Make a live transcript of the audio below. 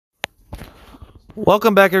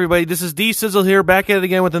Welcome back, everybody. This is D Sizzle here, back at it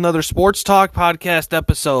again with another Sports Talk podcast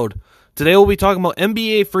episode. Today we'll be talking about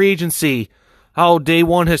NBA free agency, how day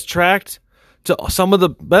one has tracked to some of the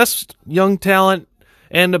best young talent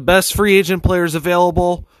and the best free agent players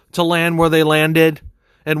available to land where they landed,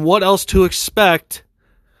 and what else to expect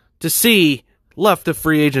to see left of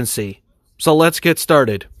free agency. So let's get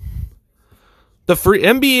started. The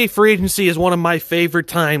NBA free agency is one of my favorite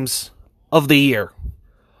times of the year.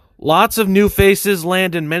 Lots of new faces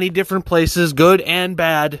land in many different places, good and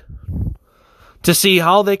bad, to see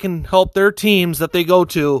how they can help their teams that they go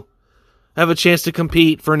to have a chance to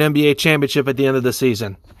compete for an NBA championship at the end of the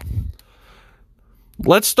season.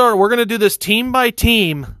 Let's start. We're going to do this team by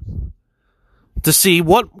team to see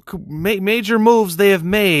what major moves they have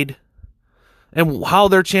made and how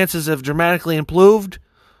their chances have dramatically improved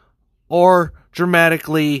or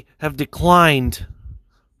dramatically have declined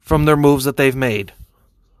from their moves that they've made.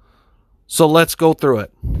 So let's go through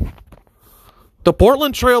it. The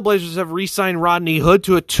Portland Trail Blazers have re-signed Rodney Hood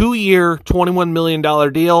to a 2-year, $21 million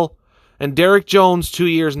deal, and Derrick Jones, 2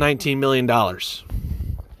 years, $19 million.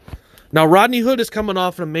 Now, Rodney Hood is coming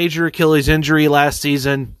off a major Achilles injury last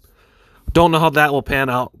season. Don't know how that will pan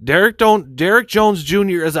out. Derrick Jones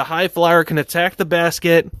Jr. is a high flyer, can attack the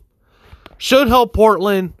basket. Should help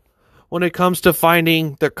Portland when it comes to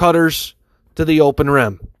finding their cutters to the open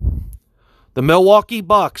rim. The Milwaukee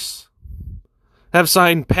Bucks have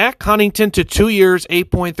signed Pat Connaughton to 2 years,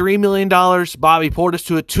 $8.3 million, Bobby Portis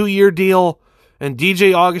to a 2-year deal, and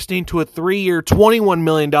DJ Augustine to a 3-year, $21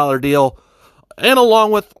 million deal, and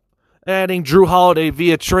along with adding Jrue Holiday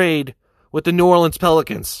via trade with the New Orleans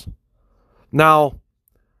Pelicans. Now,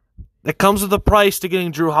 it comes with a price to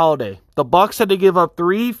getting Jrue Holiday. The Bucks had to give up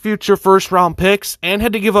 3 future first-round picks and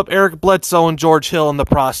had to give up Eric Bledsoe and George Hill in the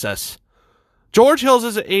process. George Hill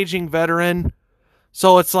is an aging veteran,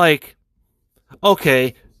 so it's like,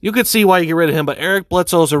 okay, you could see why you get rid of him, but Eric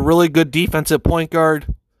Bledsoe is a really good defensive point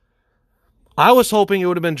guard. I was hoping it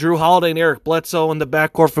would have been Jrue Holiday and Eric Bledsoe in the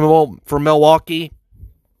backcourt for Milwaukee,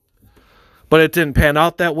 but it didn't pan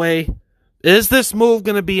out that way. Is this move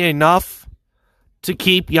going to be enough to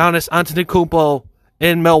keep Giannis Antetokounmpo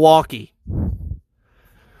in Milwaukee?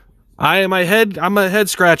 I'm a head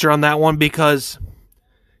scratcher on that one because,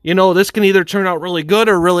 this can either turn out really good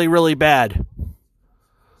or really, really bad.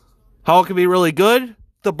 How it can be really good,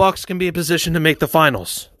 the Bucks can be in position to make the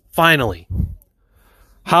finals. Finally.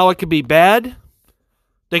 How it could be bad,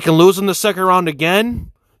 they can lose in the second round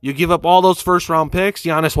again. You give up all those first round picks,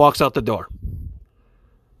 Giannis walks out the door.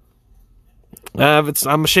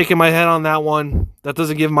 I'm shaking my head on that one. That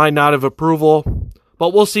doesn't give my nod of approval.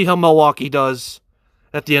 But we'll see how Milwaukee does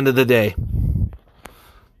at the end of the day.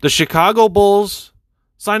 The Chicago Bulls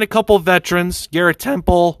signed a couple veterans, Garrett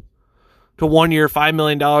Temple to 1 year, $5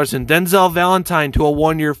 million, and Denzel Valentine to a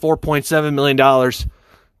 1 year, $4.7 million,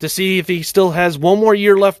 to see if he still has one more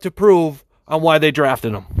year left to prove on why they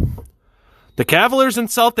drafted him. The Cavaliers and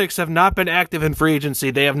Celtics have not been active in free agency.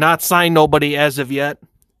 They have not signed nobody as of yet.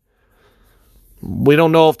 We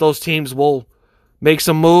don't know if those teams will make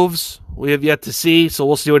some moves. We have yet to see, so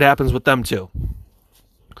we'll see what happens with them too.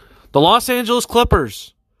 The Los Angeles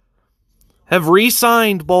Clippers have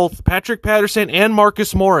re-signed both Patrick Patterson and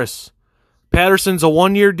Marcus Morris. Patterson's a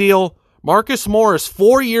 1-year deal. Marcus Morris,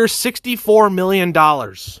 4 years, $64 million.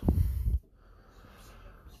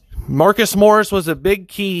 Marcus Morris was a big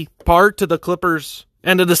key part to the Clippers'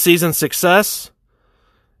 end of the season success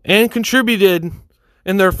and contributed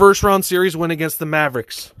in their first-round series win against the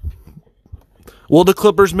Mavericks. Will the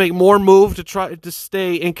Clippers make more moves to try to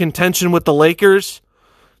stay in contention with the Lakers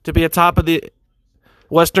to be atop of the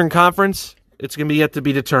Western Conference? It's going to be yet to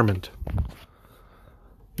be determined.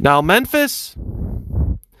 Now, Memphis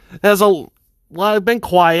has been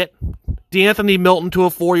quiet. DeAnthony Milton to a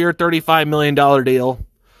 4-year, $35 million deal.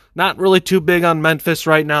 Not really too big on Memphis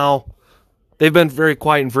right now. They've been very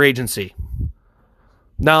quiet in free agency.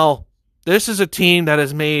 Now, this is a team that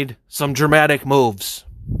has made some dramatic moves.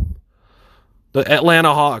 The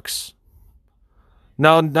Atlanta Hawks.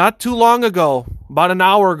 Now, not too long ago, about an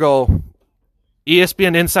hour ago,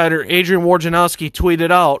 ESPN insider Adrian Wojnarowski tweeted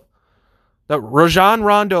out that Rajon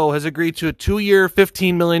Rondo has agreed to a 2-year,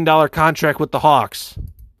 $15 million contract with the Hawks,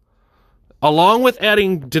 along with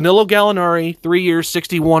adding Danilo Gallinari, 3 years,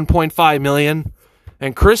 $61.5 million,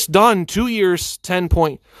 and Chris Dunn, 2 years,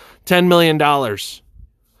 $10 million.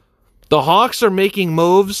 The Hawks are making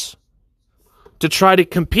moves to try to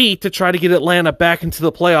compete, to try to get Atlanta back into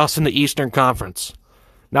the playoffs in the Eastern Conference.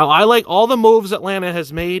 Now, I like all the moves Atlanta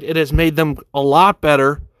has made. It has made them a lot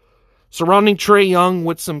better. Surrounding Trae Young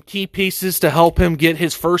with some key pieces to help him get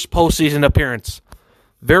his first postseason appearance.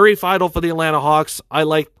 Very vital for the Atlanta Hawks. I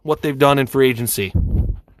like what they've done in free agency.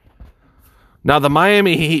 Now, the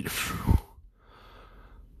Miami Heat.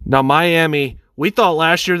 Now, Miami, we thought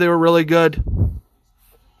last year they were really good.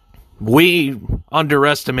 We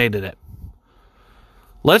underestimated it.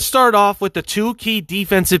 Let's start off with the two key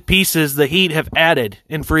defensive pieces the Heat have added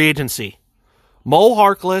in free agency. Mo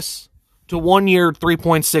Harkless to 1 year,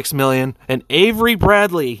 $3.6 million, and Avery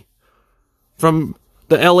Bradley from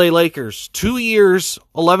the LA Lakers, 2 years,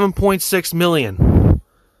 $11.6 million.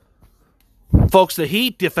 Folks, the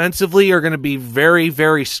Heat defensively are going to be very,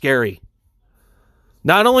 very scary.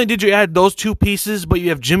 Not only did you add those two pieces, but you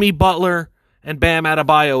have Jimmy Butler and Bam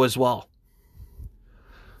Adebayo as well.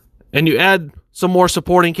 And you add some more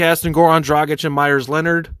supporting cast in Goran Dragic and Myers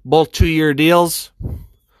Leonard, both 2-year deals.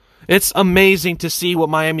 It's amazing to see what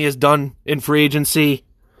Miami has done in free agency,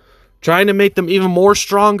 trying to make them even more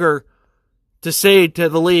stronger to say to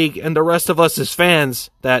the league and the rest of us as fans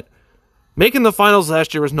that making the finals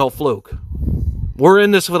last year was no fluke. We're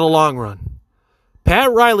in this for the long run.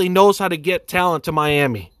 Pat Riley knows how to get talent to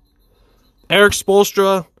Miami. Eric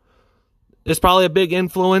Spoelstra is probably a big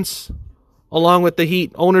influence along with the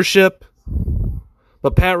Heat ownership.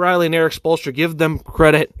 But Pat Riley and Eric Spoelstra, give them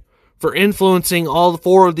credit for influencing all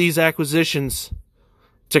 4 of these acquisitions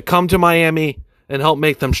to come to Miami and help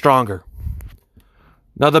make them stronger.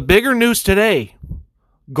 Now, the bigger news today,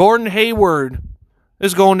 Gordon Hayward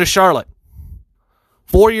is going to Charlotte.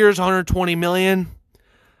 4 years, $120 million.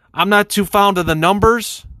 I'm not too fond of the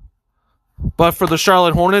numbers, but for the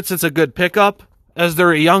Charlotte Hornets, it's a good pickup, as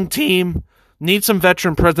they're a young team, need some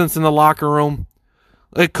veteran presence in the locker room.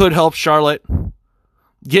 It could help Charlotte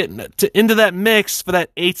get into that mix for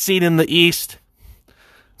that 8th seed in the East.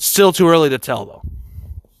 Still too early to tell, though.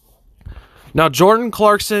 Now, Jordan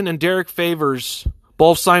Clarkson and Derek Favors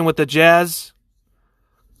both signed with the Jazz.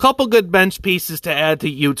 Couple good bench pieces to add to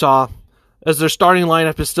Utah, as their starting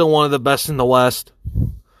lineup is still one of the best in the West.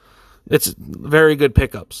 It's very good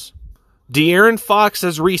pickups. De'Aaron Fox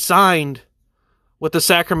has re-signed with the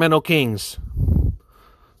Sacramento Kings.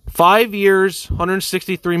 5 years,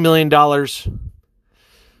 $163 million.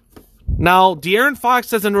 Now, De'Aaron Fox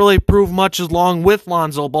doesn't really prove much along with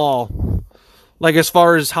Lonzo Ball, like as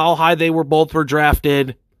far as how high they both were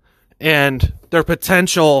drafted and their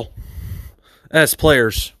potential as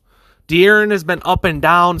players. De'Aaron has been up and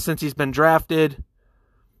down since he's been drafted.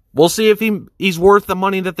 We'll see if he's worth the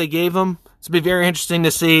money that they gave him. It's going to be very interesting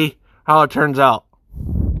to see how it turns out.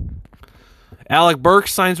 Alec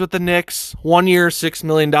Burks signs with the Knicks. 1 year, $6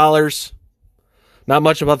 million. Not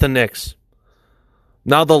much about the Knicks.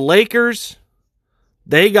 Now the Lakers,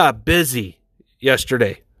 they got busy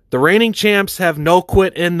yesterday. The reigning champs have no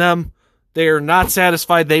quit in them. They are not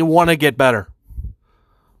satisfied. They want to get better.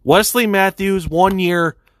 Wesley Matthews, 1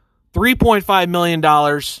 year, $3.5 million.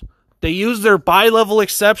 They used their bi-level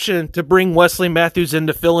exception to bring Wesley Matthews in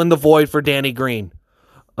to fill in the void for Danny Green.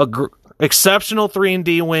 Exceptional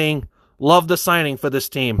 3-and-D wing. Love the signing for this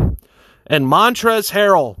team. And Montrezl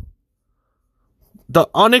Harrell, the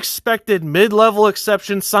unexpected mid-level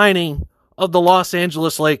exception signing of the Los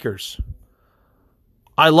Angeles Lakers.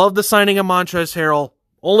 I love the signing of Montrezl Harrell.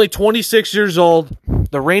 Only 26 years old.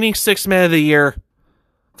 The reigning 6th man of the year.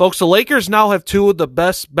 Folks, the Lakers now have 2 of the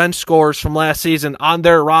best bench scorers from last season on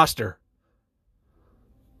their roster.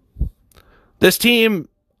 This team,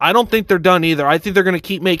 I don't think they're done either. I think they're going to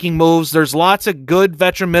keep making moves. There's lots of good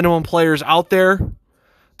veteran minimum players out there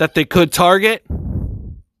that they could target.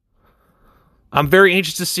 I'm very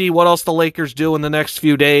anxious to see what else the Lakers do in the next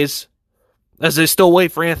few days, as they still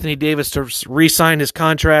wait for Anthony Davis to re-sign his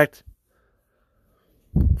contract.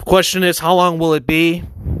 The question is, how long will it be?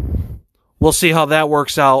 We'll see how that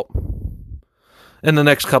works out in the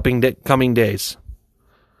next coming days.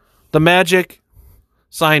 The Magic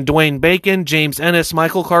signed Dwayne Bacon, James Ennis,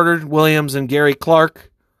 Michael Carter Williams, and Gary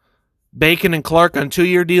Clark. Bacon and Clark on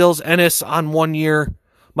 2-year deals, Ennis on 1 year,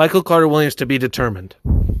 Michael Carter Williams to be determined.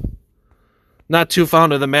 Not too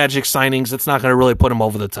fond of the Magic signings. It's not going to really put him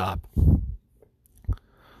over the top.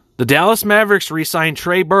 The Dallas Mavericks re-signed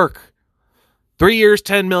Trey Burke. 3 years,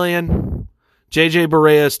 $10 million. JJ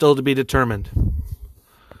Barea is still to be determined.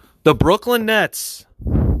 The Brooklyn Nets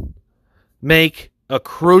make a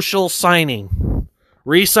crucial signing,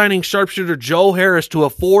 re-signing sharpshooter Joe Harris to a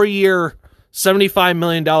 4-year, $75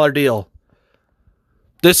 million deal.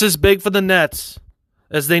 This is big for the Nets,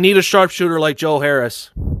 as they need a sharpshooter like Joe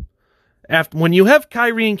Harris. When you have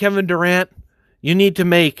Kyrie and Kevin Durant, you need to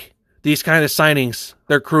make these kind of signings.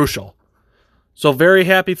 They're crucial. So very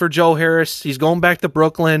happy for Joe Harris. He's going back to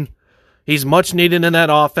Brooklyn. He's much needed in that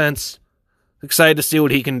offense. Excited to see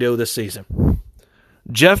what he can do this season.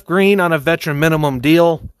 Jeff Green on a veteran minimum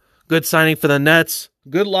deal. Good signing for the Nets.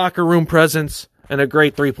 Good locker room presence. And a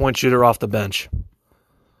great three-point shooter off the bench.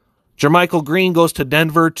 Jermichael Green goes to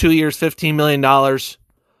Denver. 2 years, $15 million.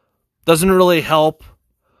 Doesn't really help,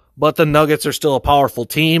 but the Nuggets are still a powerful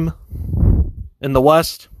team in the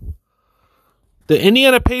West. The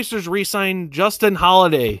Indiana Pacers re-signed Justin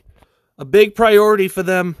Holiday. A big priority for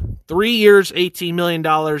them. 3 years, $18 million.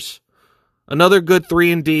 Another good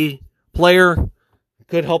 3-and-D player.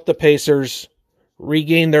 Could help the Pacers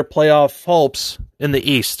regain their playoff hopes in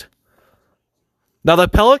the East. Now, the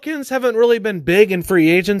Pelicans haven't really been big in free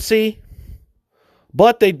agency,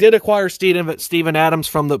 but they did acquire Steven Adams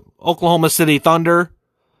from the Oklahoma City Thunder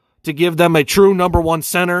to give them a true number one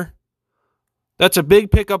center. That's a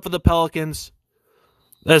big pickup for the Pelicans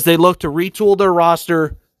as they look to retool their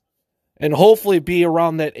roster and hopefully be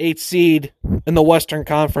around that 8th seed in the Western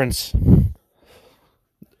Conference.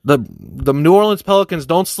 The New Orleans Pelicans,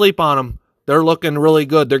 don't sleep on them. They're looking really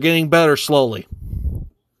good. They're getting better slowly.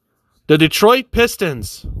 The Detroit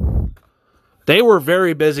Pistons, they were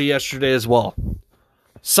very busy yesterday as well,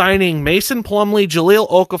 signing Mason Plumlee, Jahlil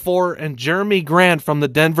Okafor, and Jeremy Grant from the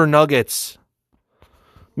Denver Nuggets.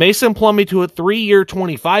 Mason Plumlee to a 3-year,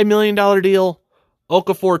 $25 million deal,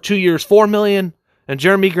 Okafor 2 years, $4 million, and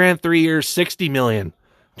Jeremy Grant 3 years, $60 million.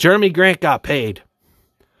 Jeremy Grant got paid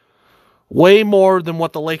way more than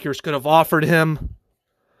what the Lakers could have offered him.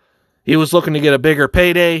 He was looking to get a bigger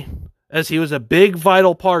payday, as he was a big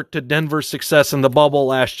vital part to Denver's success in the bubble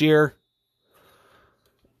last year.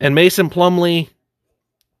 And Mason Plumlee,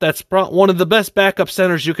 that's one of the best backup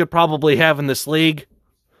centers you could probably have in this league.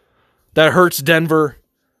 That hurts Denver,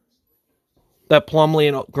 that Plumlee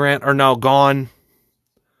and Grant are now gone.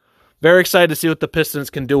 Very excited to see what the Pistons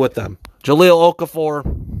can do with them. Jahlil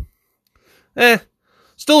Okafor,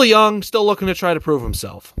 still young, still looking to try to prove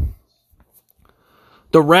himself.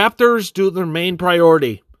 The Raptors do their main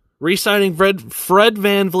priority, re-signing Fred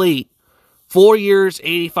VanVleet, 4 years,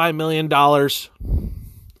 $85 million.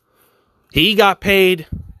 He got paid.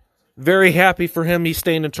 Very happy for him. He's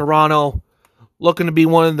staying in Toronto, looking to be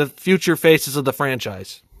one of the future faces of the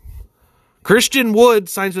franchise. Christian Wood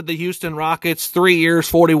signs with the Houston Rockets, 3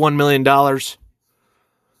 years, $41 million.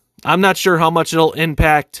 I'm not sure how much it'll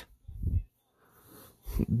impact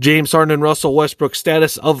James Harden and Russell Westbrook's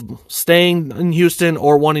status of staying in Houston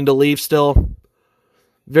or wanting to leave still.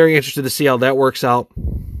 Very interested to see how that works out.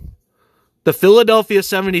 The Philadelphia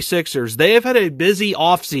 76ers, they have had a busy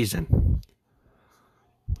offseason.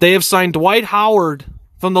 They have signed Dwight Howard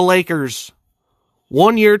from the Lakers.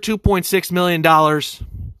 1 year, $2.6 million.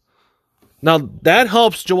 Now, that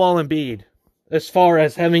helps Joel Embiid as far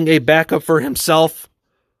as having a backup for himself.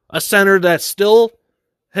 A center that still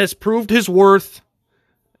has proved his worth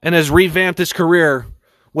and has revamped his career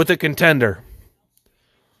with a contender.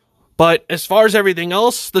 But as far as everything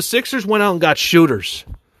else, the Sixers went out and got shooters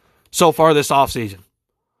so far this offseason.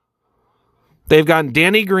 They've gotten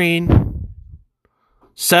Danny Green,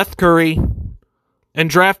 Seth Curry, and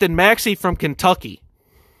drafted Maxey from Kentucky.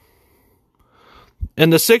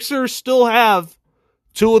 And the Sixers still have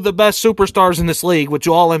two of the best superstars in this league with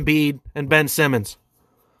Joel Embiid and Ben Simmons.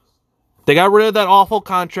 They got rid of that awful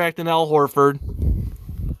contract in Al Horford.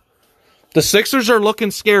 The Sixers are looking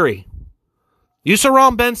scary. You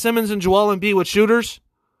surround Ben Simmons and Joel Embiid with shooters,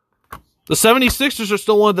 the 76ers are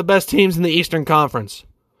still one of the best teams in the Eastern Conference.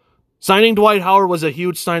 Signing Dwight Howard was a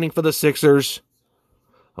huge signing for the Sixers.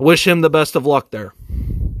 I wish him the best of luck there.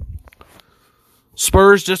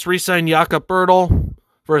 Spurs just re-signed Jakob Poeltl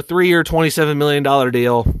for a 3-year, $27 million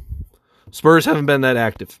deal. Spurs haven't been that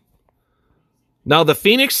active. Now the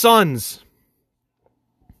Phoenix Suns,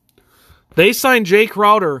 they signed Jay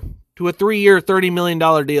Crowder to a 3-year, $30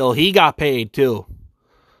 million deal. He got paid too.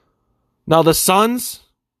 Now the Suns,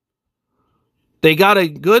 they got a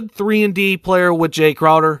good 3-and-D player with Jay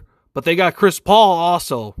Crowder, but they got Chris Paul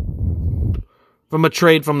also from a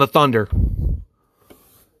trade from the Thunder.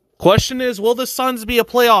 Question is, will the Suns be a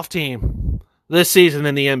playoff team this season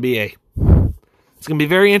in the NBA? It's going to be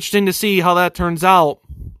very interesting to see how that turns out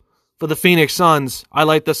for the Phoenix Suns. I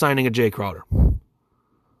like the signing of Jay Crowder.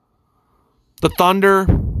 The Thunder,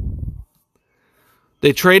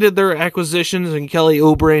 they traded their acquisitions in Kelly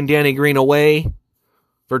Oubre and Danny Green away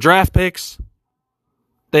for draft picks.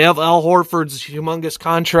 They have Al Horford's humongous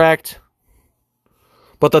contract.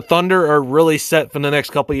 But the Thunder are really set for the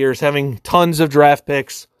next couple of years, having tons of draft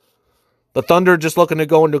picks. The Thunder just looking to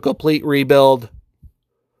go into a complete rebuild.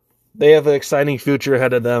 They have an exciting future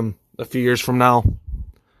ahead of them a few years from now.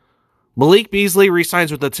 Malik Beasley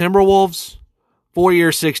re-signs with the Timberwolves. 4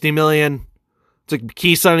 years, $60 million. It's a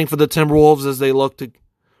key signing for the Timberwolves as they look to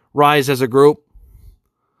rise as a group.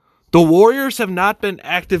 The Warriors have not been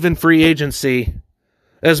active in free agency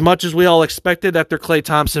as much as we all expected after Klay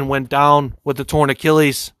Thompson went down with the torn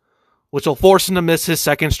Achilles, which will force him to miss his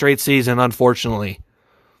second straight season, unfortunately.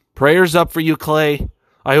 Prayers up for you, Klay.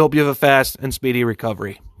 I hope you have a fast and speedy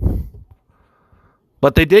recovery.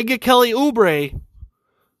 But they did get Kelly Oubre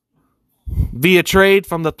via trade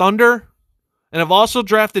from the Thunder, and have also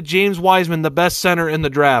drafted James Wiseman, the best center in the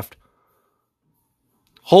draft.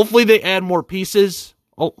 Hopefully they add more pieces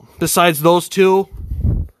besides those two.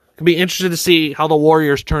 It'll be interesting to see how the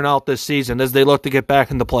Warriors turn out this season as they look to get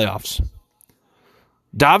back in the playoffs.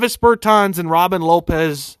 Davis Bertans and Robin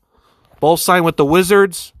Lopez both signed with the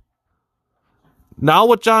Wizards. Now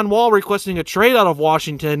with John Wall requesting a trade out of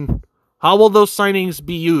Washington, how will those signings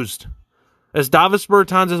be used? As Davis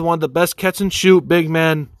Bertans is one of the best catch-and-shoot big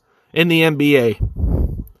men in the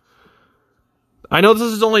NBA. I know this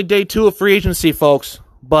is only day 2 of free agency, folks,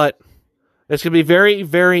 but it's going to be very,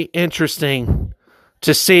 very interesting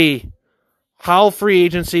to see how free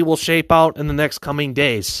agency will shape out in the next coming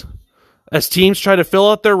days as teams try to fill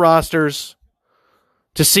out their rosters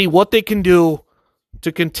to see what they can do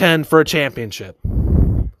to contend for a championship.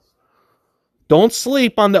 Don't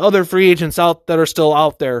sleep on the other free agents out that are still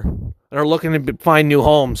out there and are looking to find new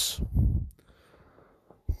homes.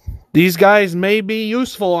 These guys may be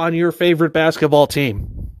useful on your favorite basketball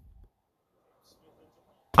team.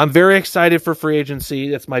 I'm very excited for free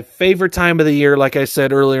agency. It's my favorite time of the year, like I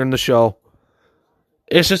said earlier in the show.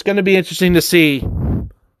 It's just going to be interesting to see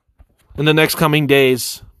in the next coming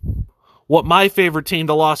days what my favorite team,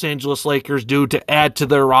 the Los Angeles Lakers, do to add to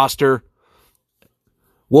their roster.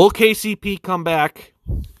 Will KCP come back?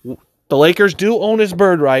 The Lakers do own his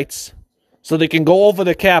bird rights, so they can go over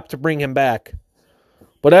the cap to bring him back.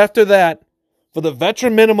 But after that, for the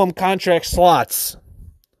veteran minimum contract slots,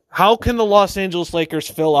 how can the Los Angeles Lakers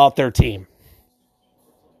fill out their team?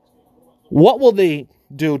 What will they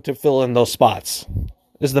do to fill in those spots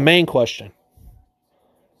is the main question,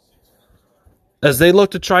 as they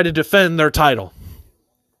look to try to defend their title.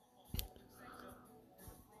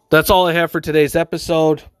 That's all I have for today's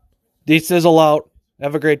episode. D-Sizzle out.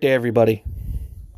 Have a great day, everybody.